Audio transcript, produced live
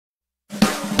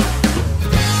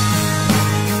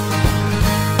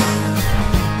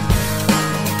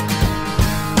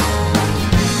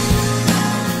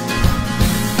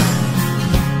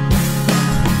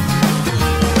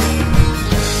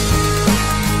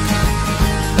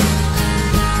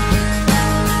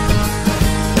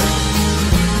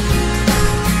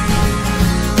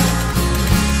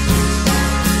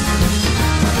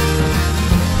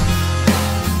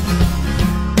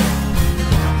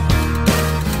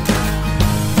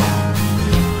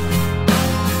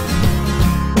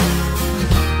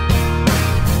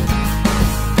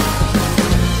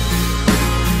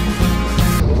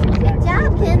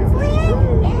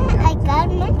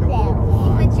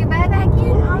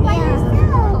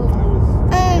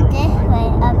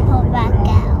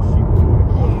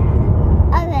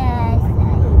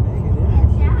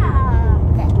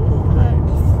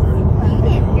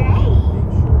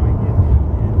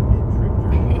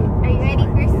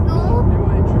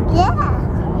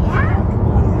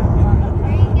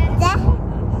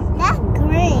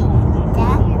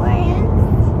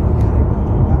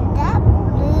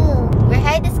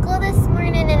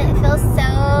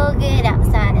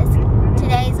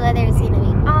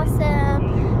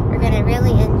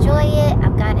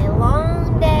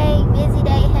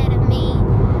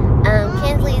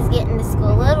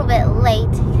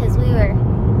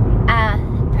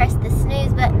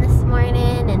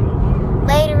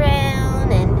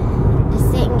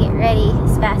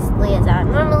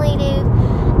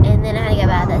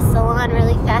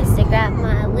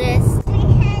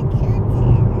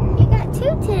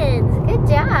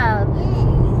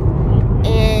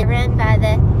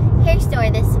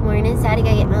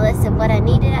what I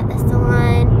needed at the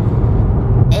salon.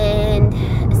 And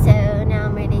so now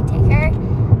I'm ready to take her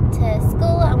to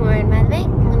school. I'm wearing my make.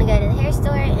 I'm gonna go to the hair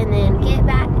store and then get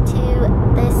back to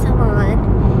the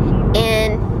salon.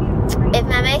 And if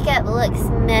my makeup looks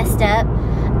messed up,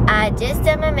 I just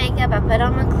done my makeup, I put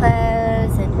on my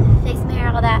clothes and fixed my hair,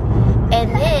 all that.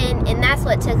 And that's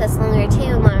what took us longer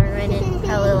too, while we were running,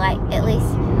 probably like at least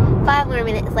 5 more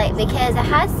minutes late, because I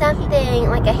had something,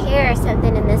 like a hair or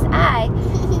something in this eye,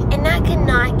 and I could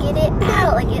not get it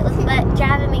out. Like, it was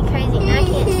driving me crazy, and I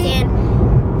can't stand.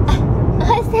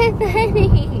 What's so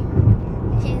funny?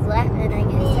 She's laughing, I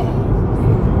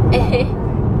guess.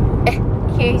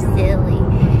 You're silly.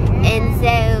 And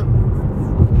so,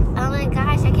 oh my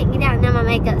gosh, I couldn't get out. Now my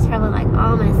makeup's probably like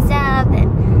all messed up, and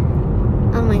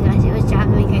oh my gosh, it was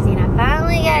driving me crazy, and I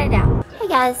finally got it out. Hey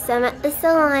guys, so I'm at the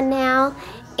salon now,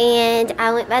 and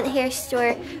I went by the hair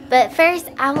store, but first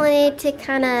I wanted to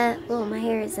kind of, well, my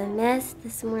hair is a mess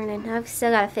this morning. I've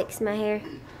still got to fix my hair.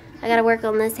 I got to work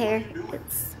on this hair.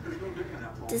 It's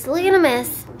just looking a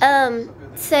mess.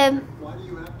 So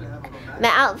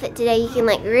my outfit today, you can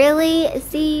like really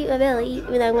see my belly,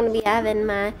 even though I'm going to be having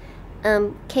my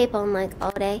cape on like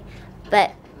all day,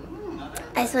 but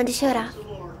I just wanted to show it off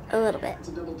a little bit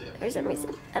for some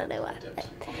reason. I don't know why, but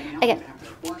okay.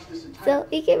 So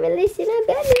you can really see my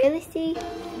belly. Really see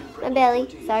my belly.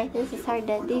 Sorry, this is hard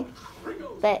to do,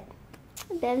 but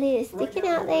my belly is sticking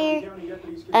out there.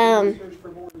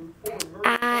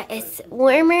 It's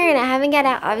warmer, and I haven't got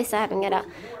out. Obviously, I haven't got out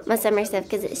my summer stuff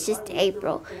because it's just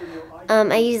April.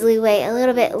 I usually wait a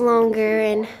little bit longer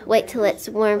and wait till it's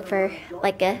warm for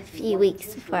like a few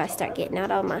weeks before I start getting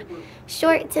out all my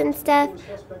shorts and stuff.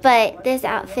 But this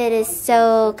outfit is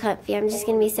so comfy. I'm just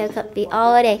going to be so comfy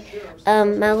all day.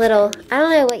 My little, I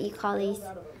don't know what you call these,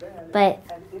 but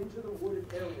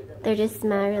they're just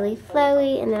my really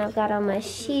flowy. And then I've got on my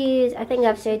shoes. I think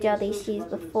I've showed y'all these shoes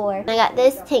before. I got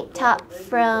this tank top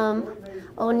from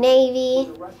Old Navy,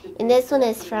 and this one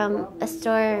is from a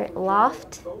store,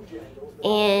 Loft.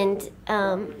 And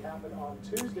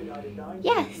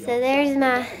yeah, so there's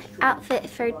my outfit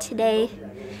for today.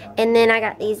 And then I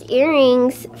got these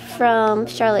earrings from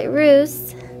Charlotte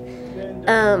Russe.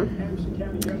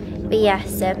 But yeah,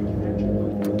 so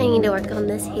I need to work on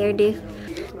this hairdo.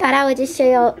 Thought I would just show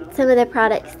y'all some of the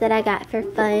products that I got for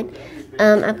fun.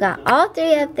 I've got all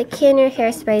 3 of the Kenner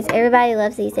hairsprays. Everybody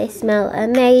loves these. They smell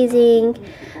amazing.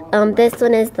 This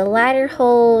one is the lighter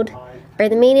hold, or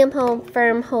the medium hold,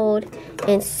 firm hold,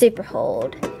 and super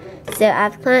hold. So I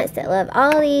have clients that love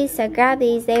all these, so grab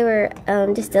these. They were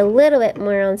just a little bit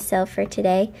more on sale for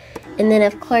today. And then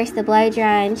of course the blow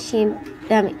dry and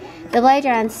the blow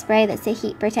dry and spray that's a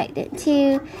heat protectant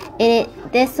too. And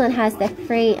this one has the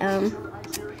free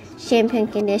shampoo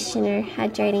and conditioner,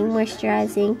 hydrating,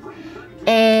 moisturizing.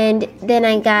 And then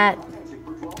I got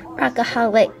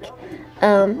Rockaholic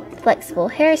flexible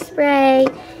hairspray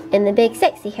and the big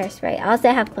sexy hairspray. I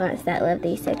also have clients that love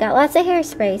these, so I got lots of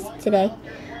hairsprays today.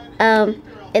 And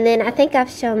then I think I've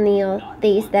shown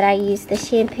these that I use the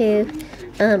shampoo.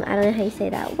 I don't know how you say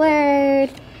that word,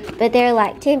 but they're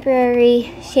like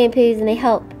temporary shampoos, and they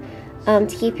help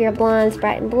to keep your blondes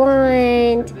bright and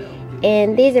blonde.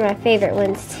 And these are my favorite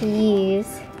ones to use.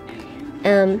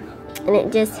 And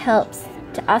it just helps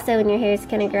to also, when your hair is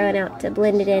kind of growing out, to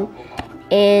blend it in.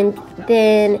 And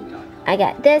then I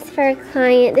got this for a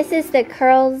client. This is the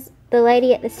Curls, the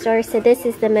lady at the store said this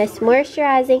is the most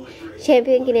moisturizing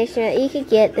shampoo and conditioner that you could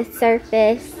get, the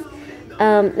Surface.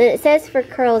 And it says for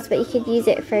curls, but you could use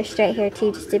it for straight hair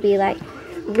too, just to be like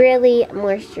really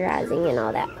moisturizing and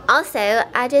all that. Also,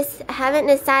 I just haven't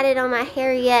decided on my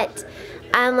hair yet.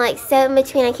 I'm like so in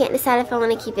between. I can't decide if I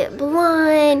want to keep it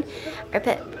blonde or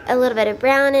put a little bit of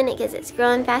brown in it because it's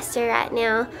growing faster right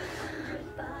now.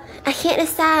 I can't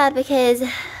decide because,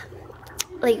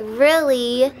 like,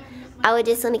 really, I would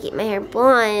just want to keep my hair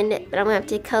blonde, but I'm going to have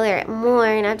to color it more,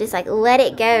 and I've just, like, let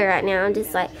it go right now. I'm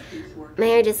just, like, my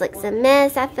hair just looks a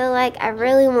mess. I feel like I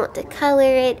really want to color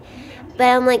it, but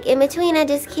I'm, like, in between. I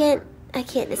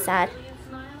can't decide.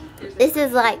 This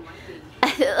is, like,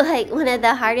 I feel like one of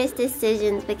the hardest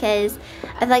decisions because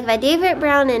I feel like if I do put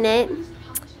brown in it,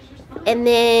 and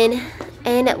then I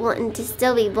end up wanting to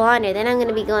still be blonder, then I'm going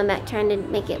to be going back trying to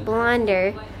make it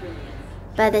blonder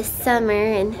by the summer,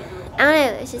 and I don't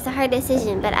know, it's just a hard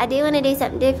decision, but I do want to do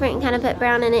something different and kind of put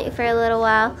brown in it for a little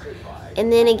while,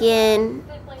 and then again,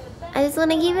 I just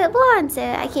want to keep it blonde, so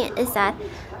I can't decide.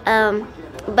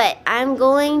 But I'm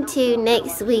going to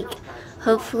next week,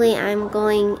 hopefully I'm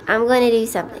going to do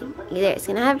something. Either it's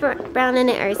going to have brown in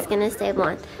it or it's going to stay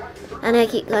blonde. I know I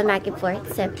keep going back and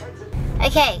forth, so.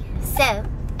 Okay, so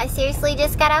I seriously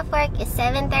just got off work. It's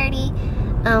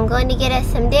 7:30. I'm going to get us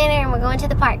some dinner and we're going to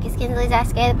the park because Kinsley's asked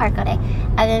to go to the park all day.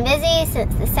 I've been busy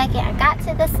since the second I got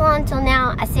to the salon till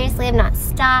now. I seriously have not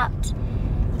stopped.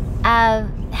 I've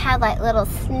had like little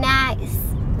snacks,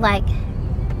 like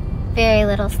very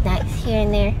little snacks here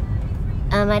and there.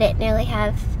 I didn't really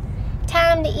have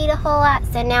time to eat a whole lot,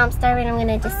 so now I'm starving. I'm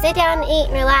gonna just sit down and eat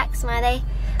and relax while they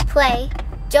play.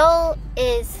 Joel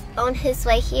is on his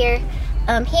way here.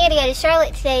 He had to go to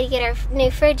Charlotte today to get our new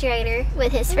refrigerator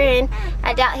with his friend.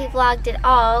 I doubt he vlogged at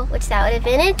all, which that would have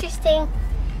been interesting.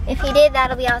 If he did,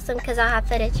 that'll be awesome because I'll have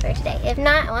footage for today. If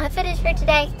not, I won't have footage for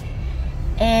today.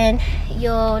 And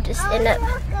you'll just end up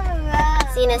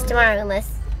seeing us tomorrow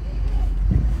unless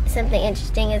something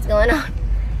interesting is going on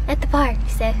at the park.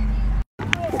 So,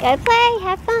 go play,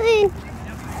 have fun.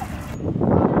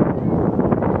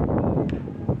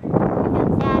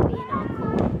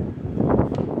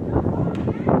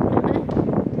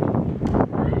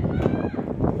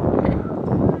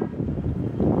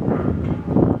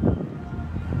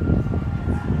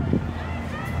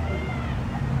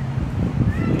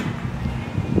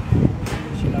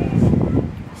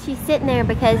 She's sitting there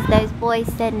because those boys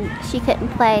said she couldn't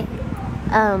play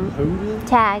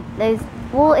tag.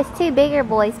 Well, it's two bigger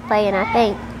boys playing, I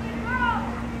think.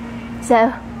 So,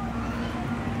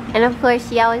 and of course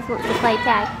she always wants to play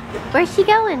tag. Where's she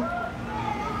going?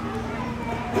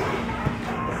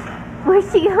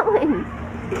 Where's she going?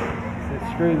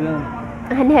 Screw them.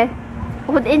 I know.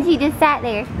 Well, then she just sat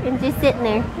there and just sitting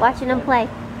there watching them play.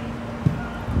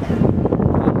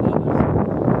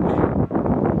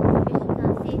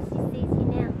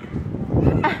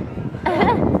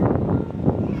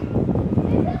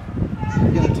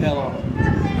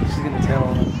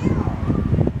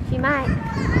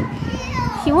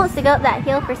 She wants to go up that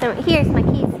hill for some. Here's my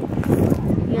keys. You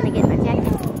want to get my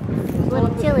jacket? It's a little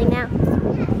chilly now.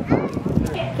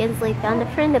 Kinsley found a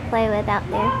friend to play with out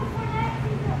there.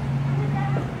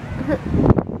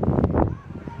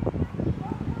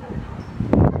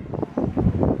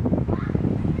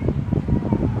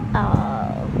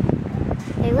 Oh,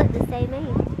 they look the same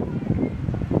age.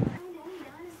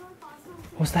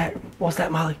 What's that? What's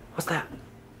that, Molly? What's that?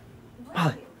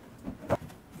 Molly.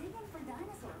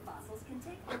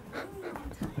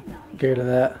 Scared of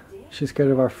that. She's scared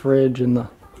of our fridge in the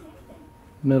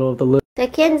middle of the living So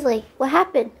Kinsley, what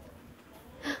happened?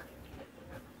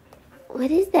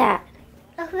 What is that?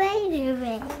 A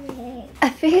refrigerator. A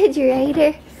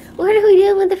refrigerator? What are we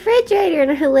doing with the refrigerator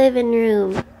in her living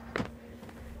room?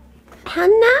 How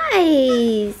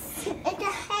nice! The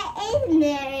hat in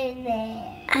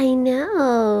there. I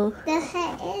know. The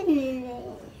hat in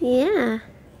there. Yeah.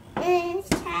 And it's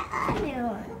the other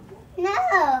one.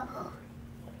 No.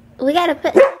 We gotta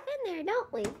put stuff in there,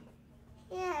 don't we?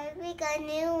 Yeah, we got a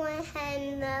new one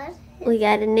and We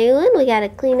got a new one. We gotta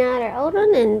clean out our old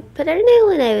one and put our new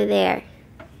one over there.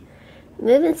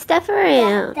 Moving stuff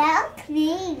around. that's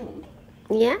clean.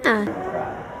 Yeah.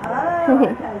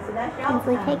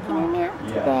 Kinsley taking a nap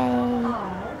today.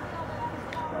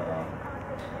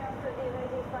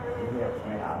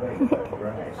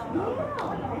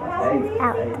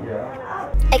 Out.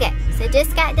 Okay, so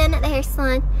just got done at the hair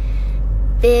salon.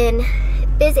 Been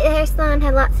busy at the hair salon,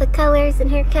 had lots of colors and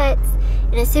haircuts,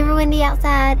 and it's super windy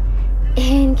outside.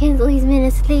 And Kinsley's been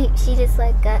asleep. She just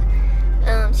woke up.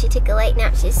 She took a late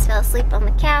nap. She just fell asleep on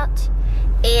the couch.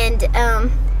 And I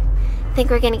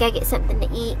think we're gonna go get something to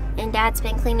eat. And Dad's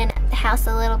been cleaning up the house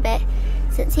a little bit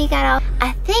since he got off.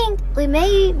 I think we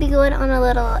may be going on a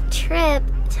little trip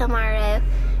tomorrow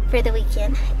for the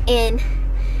weekend. And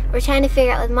we're trying to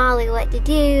figure out with Molly what to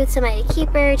do. Somebody to keep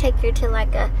her, take her to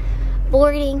like a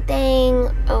boarding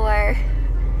thing, or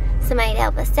somebody to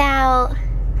help us out.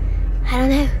 I don't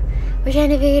know. We're trying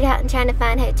to figure it out and trying to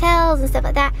find hotels and stuff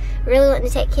like that. Really wanting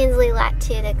to take Kinsley like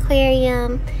to the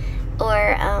aquarium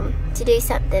or to do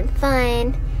something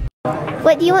fun.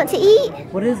 What do you want to eat?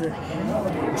 What is it?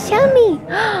 Show me.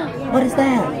 What is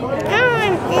that?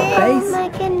 Oh my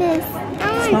goodness.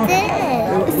 It's a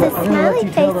I'm gonna let smiley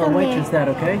you tell face the on waitress there.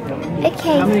 that, okay?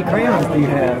 Okay. How many crayons do you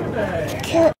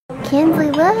have? Kinsley,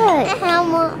 look. How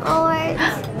more hours?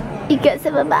 You got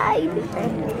some of mine.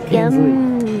 Kinsley,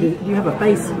 Yum. do you have a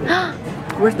face?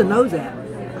 Where's the nose at?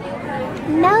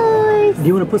 Nose. Do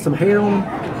you want to put some hair on?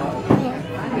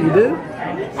 Yeah. You do?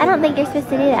 I don't think you're supposed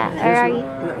to do that. Or are you?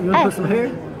 You want to put some hair?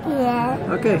 Yeah.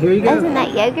 Okay, here you go. Isn't that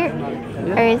yogurt?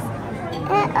 Yeah. Or is...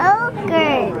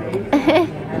 Ogre.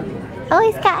 Oh,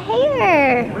 he's got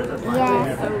hair.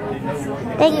 Yes.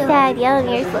 Thanks, Dad. Young,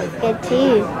 yours looks good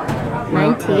too.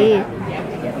 Mine too.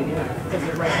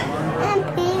 And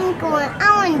pink one.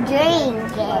 I want want to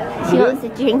drink it. She wants to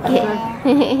drink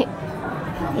it.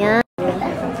 Yeah.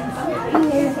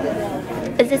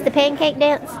 Is this the pancake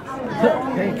dance?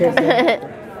 Pancake dance.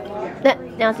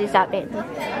 Now she stopped dancing.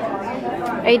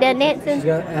 Are you done dancing? She's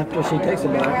got, after she takes a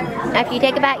bite. After you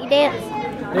take a bite, you dance?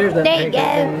 There's that There you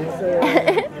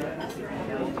pancake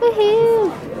go.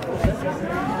 Woohoo!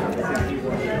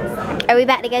 Are we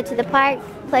about to go to the park,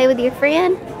 play with your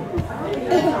friend?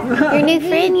 Your new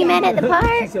friend you met at the She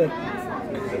park? said,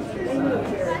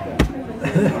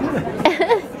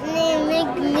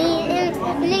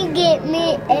 Get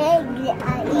me eggs.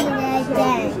 I eat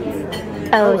that.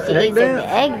 Oh, Oh, she egg eats the dance?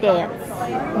 egg dance.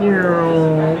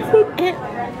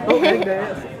 oh, egg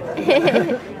dance.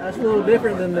 That's a little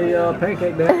different than the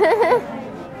pancake dance.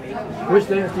 Which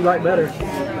dance do you like better?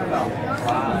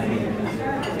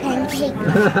 Pancake.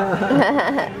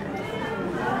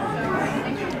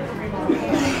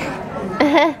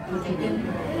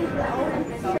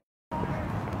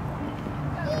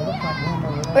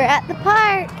 We're at the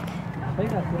park. I think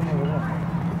that's one over there.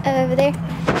 Over there.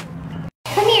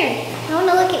 Come here. I want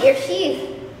to look at your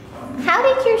shoe. How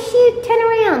did your shoe turn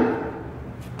around?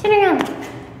 Turn around.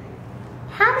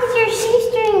 How did your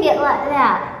shoestring get like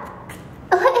that?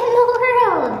 What in the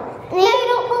world? No, you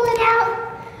don't pull it out.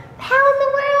 How in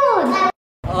the world?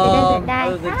 It doesn't die.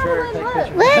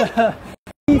 Look.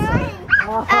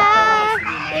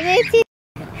 It makes you.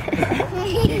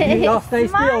 Y'all stay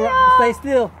still. Stay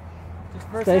still.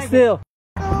 Stay still.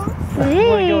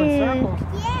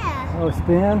 Yeah. Oh,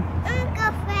 spin. Go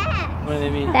fast. What do they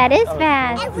mean? That is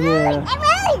fast. I'm ready.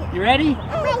 You ready?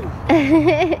 I'm ready.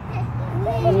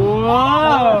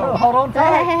 Whoa! Hold on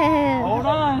tight. Hold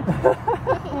on.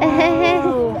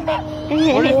 Whoa.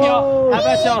 What if y'all? How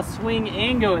about y'all swing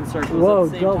and go in circles Whoa,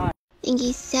 at the same go. time? Thank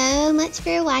you so much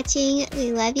for watching.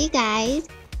 We love you guys.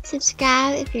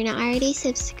 Subscribe if you're not already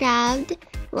subscribed.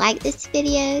 Like this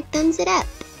video, thumbs it up,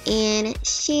 and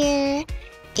share.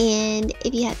 And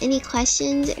if you have any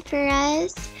questions for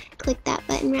us, click that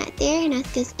button right there and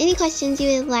ask us any questions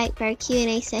you would like for our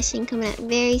Q&A session coming up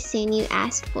very soon. You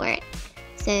asked for it.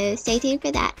 So stay tuned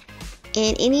for that.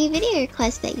 And any video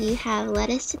requests that you have, let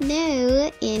us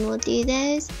know, and we'll do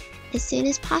those as soon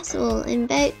as possible. And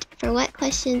vote for what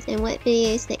questions and what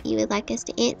videos that you would like us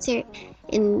to answer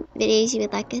and videos you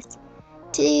would like us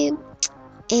to do.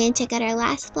 And check out our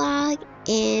last vlog,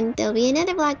 and there'll be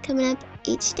another vlog coming up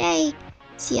each day.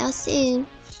 See y'all soon.